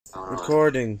Alright.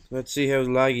 Recording. Let's see how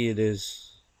laggy it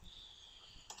is.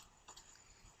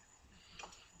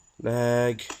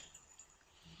 Lag.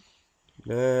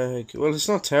 Lag. Well, it's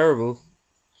not terrible.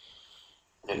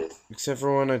 It is. Except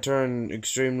for when I turn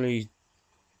extreme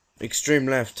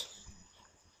left.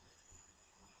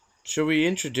 Shall we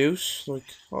introduce? Like,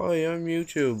 hi, I'm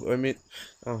YouTube. I mean,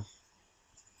 oh.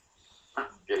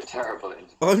 You're terrible at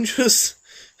I'm introducing. just,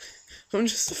 I'm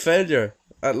just a failure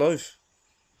at life.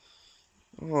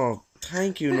 Oh,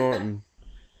 thank you, Norton.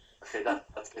 Okay,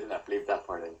 that's good enough. Leave that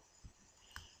part in.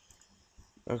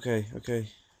 Okay, okay.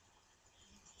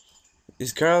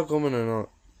 Is Karl coming or not?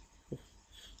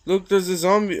 Look, there's a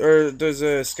zombie, or there's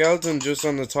a skeleton just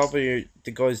on the top of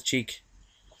the guy's cheek.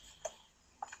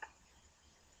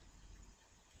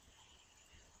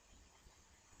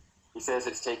 He says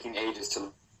it's taking ages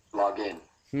to log in.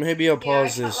 Maybe I'll Yeah, I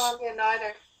pause can't this. log in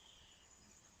either.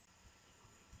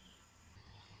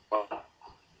 What?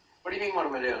 What do you mean, what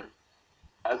am I doing?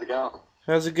 How's it going?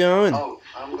 How's it going? Oh,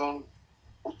 I'm going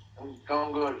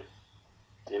good.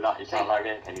 You can't log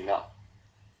in, can you not?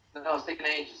 No, it's taking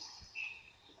ages.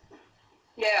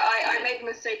 Yeah, I made the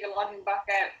mistake of logging back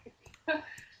out.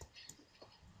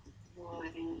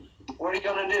 What are you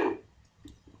gonna do?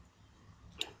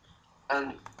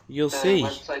 And You'll the see.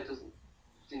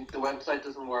 the website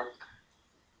doesn't work.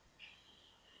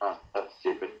 Oh, that's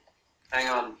stupid. Hang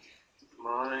on.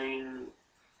 Mine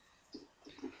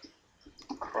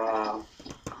craft.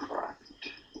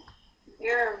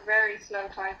 You're a very slow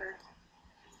typer.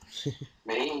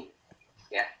 Me?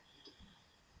 Yeah.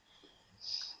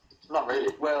 Not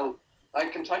really. Well, I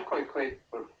can type quite quick,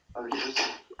 but I was just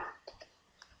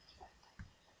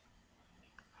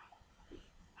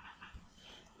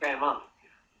okay, I'm on.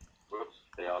 Whoops,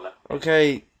 they all left.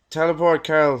 Okay, teleport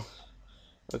Karl.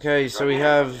 Okay, so we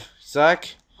have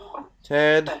Zach,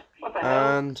 Ted, What the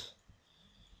hell?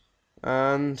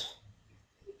 and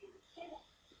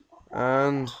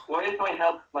Why is my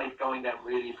health like going down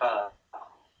really fast?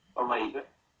 Or my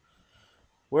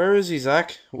where is he,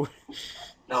 Zach? no,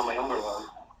 my hunger one.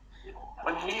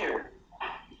 I'm here.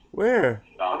 Where?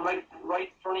 I'm like right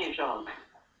in front of you, Sean.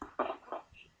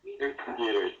 Your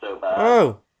computer is so bad.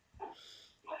 Oh,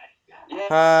 Yeah.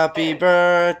 happy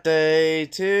birthday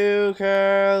to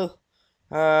Karl.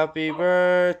 Happy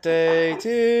birthday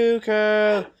to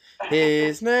Karl.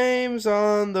 His name's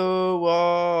on the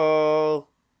wall.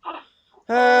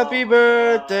 Happy Oh my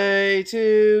birthday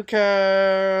to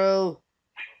Karl.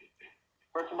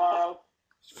 For tomorrow.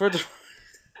 For the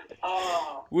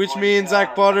Oh which my me and Zach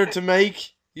God. bothered to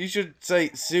make. You should say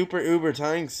super uber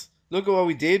thanks. Look at what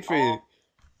we did for you. Oh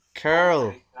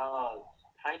Karl. my God.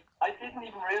 I didn't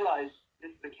even realize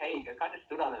this is a cake. I kind of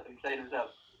stood on it and said to myself,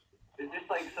 is this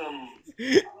like some,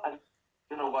 I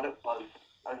don't know what it was.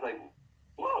 I was like,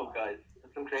 whoa, guys,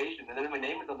 that's some creation. And then my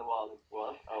name was on the wall.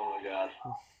 What? Oh my God.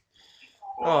 Oh,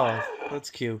 What? that's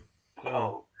cute. Oh.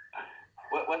 Oh.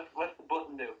 What's the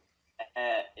button do?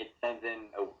 It sends in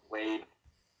a wave.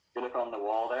 You look on the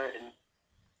wall there,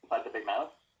 inside the big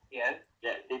mouse. Yeah?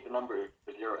 Yeah, see the number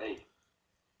 08.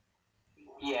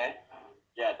 Yeah.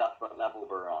 Yeah, that's what level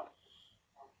we're on.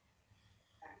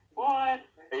 What?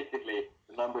 Basically,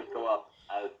 the numbers go up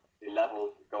as the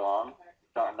levels go on.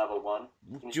 Start on level 1.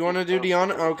 Do you want to do the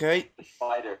honor? Okay. The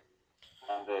spider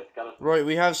and the skeleton. Right,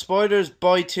 we have spiders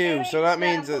by 2, so that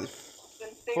means that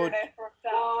Figured out for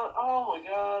itself. Oh my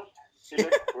God. See,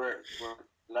 look, we're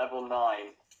level 9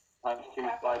 times 2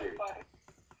 spiders.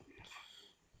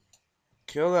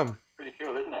 kill them. Pretty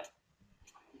cool, isn't it?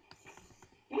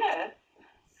 Yeah.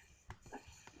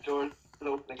 Doors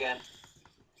open again.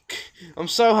 I'm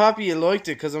so happy you liked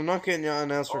it because I'm not getting you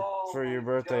anything else Oh for your my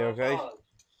birthday, okay? God.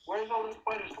 Where's all these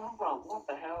spiders coming from? What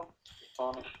the hell?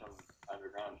 Spawning from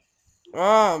underground.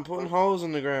 Ah, I'm putting holes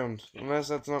in the ground. Unless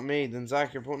that's not me, then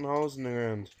Zach, you're putting holes in the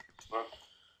ground. What?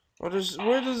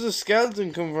 Where does the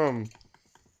skeleton come from?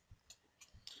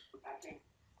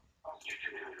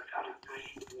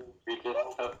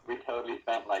 We totally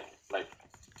spent like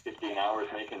 15 hours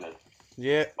making this.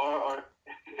 Yeah, Or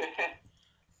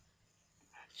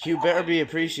you better be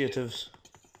appreciative.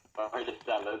 Or just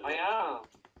download I it. am.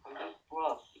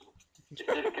 What? It's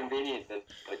just convenient that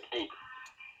the cake.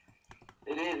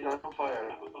 It is on fire.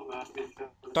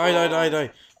 Die.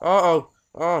 Uh-oh.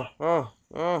 Oh.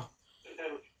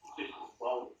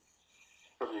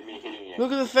 Probably me hitting you.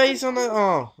 Look at the face on that.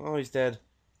 Oh, he's dead.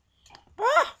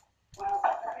 Ah!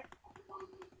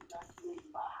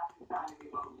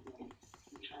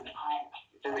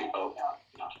 There we go.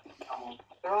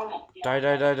 They're all...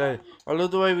 Die. I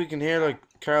love the way we can hear, like,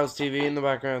 Karl's TV in the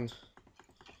background.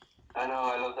 I know,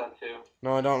 I love that too.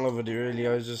 No, I don't love it, really.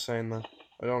 I was just saying that.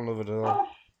 I don't love it at all.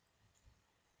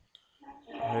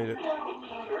 hate it.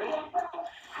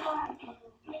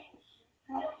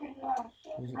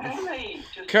 How do they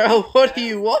just Karl, what are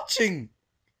you watching?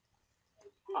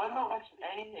 I'm not watching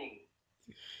anything.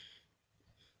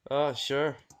 Oh,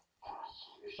 sure.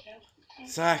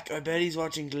 Zach, I bet he's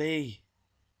watching Glee.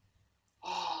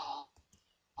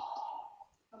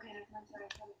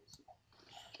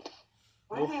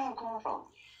 Where do they all come from?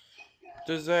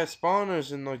 There's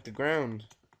spawners in like the ground.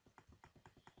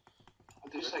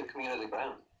 They're just like coming out of the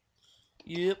ground.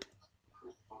 Yep.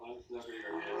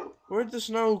 Where'd the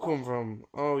snow come from?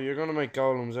 Oh, you're gonna make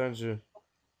golems, aren't you?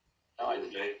 No, I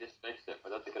just fixed it, but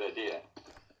that's a good idea.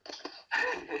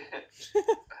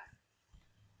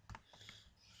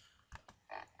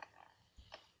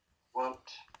 What?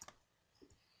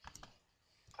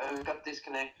 I got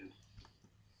disconnected.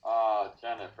 Oh,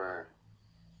 Jennifer.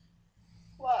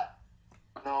 What?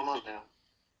 No, I'm on now.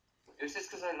 It was just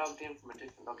because I logged in from a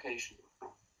different location.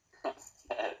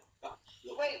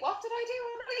 Wait, what did I do?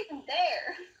 I'm not even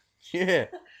there. Yeah.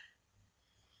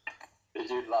 Did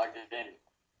you log in?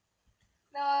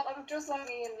 No, I'm just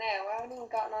logging in now. I haven't even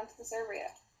gotten onto the server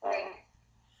yet. Okay.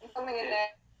 I'm coming in now.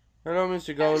 Hello,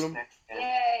 Mr. Golem.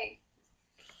 Yay.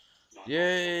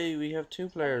 Yay, we have 2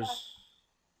 players.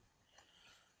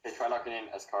 Okay, try logging in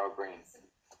as Karl Green.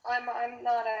 I'm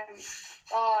not,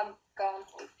 oh, I'm gone.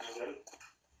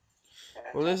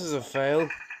 Well, this is a fail.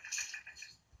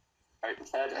 Alright,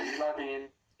 Ted, are you logging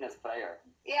in as player?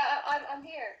 Yeah, I'm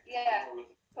here. Yeah.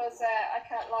 Because I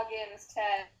can't log in as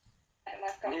Ted. And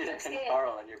I've got Neither my can skin.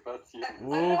 Karl, and you're both using the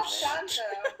I'm not Whoops. Santa.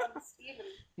 I'm Steven.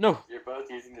 No. You're both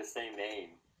using the same name.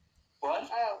 What?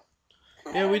 Oh.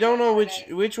 Yeah, we don't know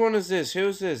which one is this.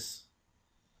 Who's this?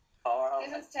 Karl.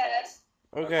 This is Ted.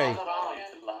 Okay. Now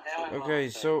I'm Okay,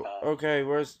 on. so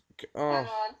where's I'm oh, on.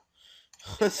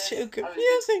 that's too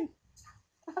confusing.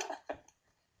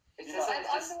 It says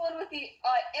I'm the one with the.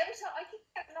 Every time I keep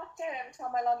getting knocked out every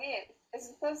time I log in. Is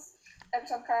it because every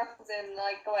time Karl comes in,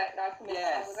 like go out and I come in?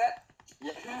 Yes. Was it?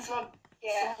 Yeah. Who's logged?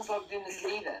 Yeah. Someone's logged in as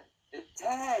me then. It's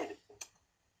Ted.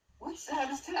 What's how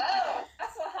does Ted? Oh,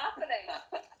 that's what's happening.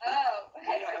 Oh, I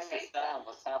how do don't I change understand that?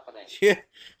 what's happening. Yeah.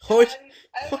 No, What?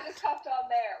 I only just hopped on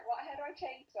there. How do I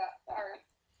change that? Sorry.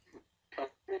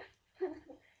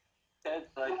 Ted's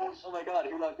like, oh my god,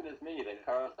 who logged in as me? Then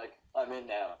Karl's like, I'm in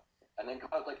now. And then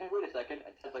Karl's like, hey, wait a second.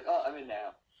 And Ted's like, oh, I'm in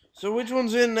now. So which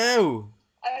one's in now?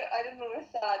 I didn't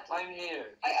understand. I'm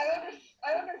here. I thought it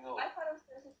was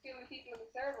supposed to do with people in the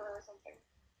server or something.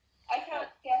 I can't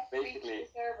get reach Basically,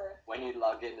 the server. when you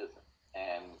log in as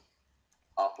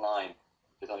offline,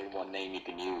 there's only one name you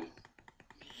can use.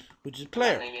 Which is That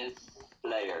player. name is.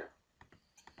 Player.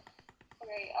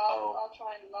 Okay, I'll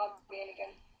try and log in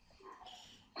again.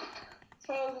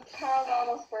 So it's Karl's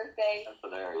almost birthday. That's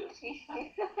hilarious.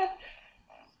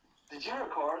 Did you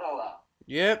record all that?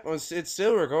 Yep, it's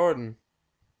still recording.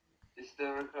 It's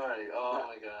still recording. Oh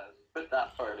my god. Put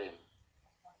that part in.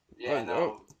 Yeah,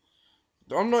 no.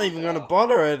 I'm not even gonna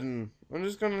bother editing. I'm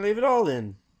just gonna leave it all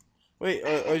in. Wait,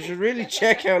 I should really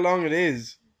check how long it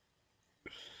is.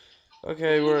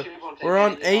 Okay, we're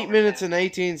on 8 minutes and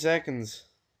 18 seconds.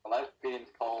 Well, I've been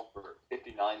called for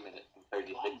 59 minutes and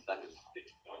 36 seconds.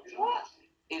 What?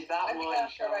 Is that I've been why on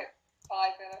for Sean? about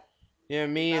 5 minutes. Yeah,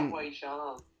 me Is that and why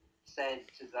Sean said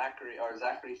to Zachary, or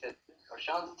Zachary said, or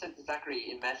Sean said to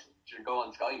Zachary in Messenger, go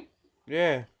on Skype?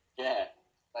 yeah. Yeah.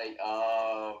 Like,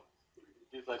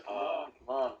 He's like, oh,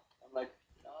 come on. I'm like,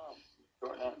 no,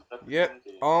 short out. Yep,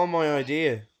 all my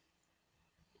idea.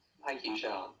 thank you,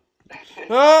 Sean.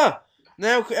 Ah!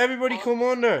 Now everybody come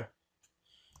under.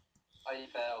 I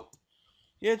fell.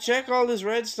 Yeah, check all this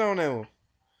redstone out.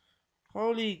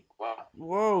 Holy, Wow.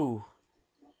 whoa.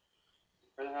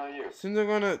 Where the hell are you? Since I'm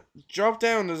gonna drop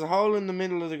down, there's a hole in the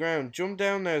middle of the ground. Jump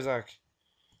down there, Zach.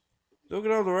 Look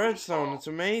at all the redstone, it's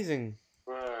amazing.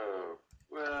 Whoa.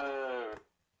 Whoa.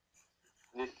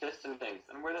 These piston things.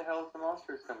 And where the hell does the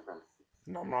monsters come from?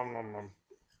 Nom nom nom nom.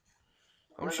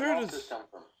 I'm Where sure the monsters there's come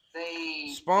from?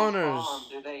 They Spawners. spawn,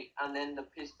 do they? And then the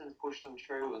pistons push them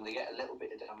through and they get a little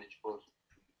bit of damage, but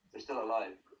they're still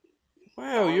alive.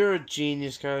 Wow, you're a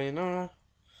genius, Karl, you know that?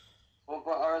 Well,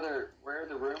 where are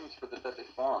the rooms for that they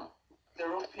spawn?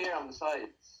 They're up here on the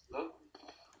sides. Look.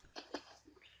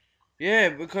 Yeah,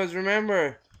 because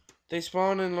remember, they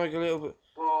spawn in like a little bit.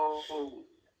 Whoa.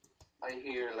 I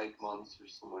hear like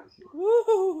monsters somewhere.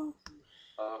 Woohoo!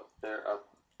 Oh, they're up.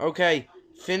 Okay,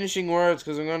 finishing words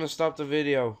because I'm gonna stop the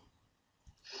video.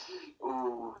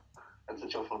 Ooh, that's a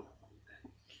tough one.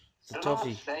 It's a I don't know what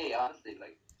toughie. to say, honestly.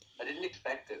 Like, I didn't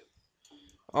expect it.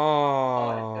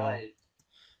 Oh, guys.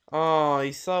 oh,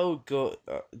 he's so good.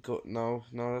 Good. No,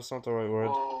 that's not the right word.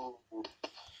 Whoa.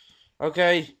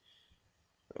 Okay.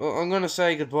 Well, I'm gonna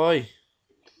say goodbye.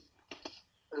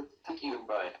 Thank you,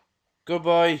 bye.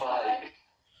 Goodbye. Bye.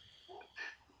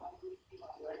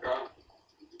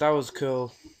 That was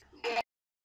cool.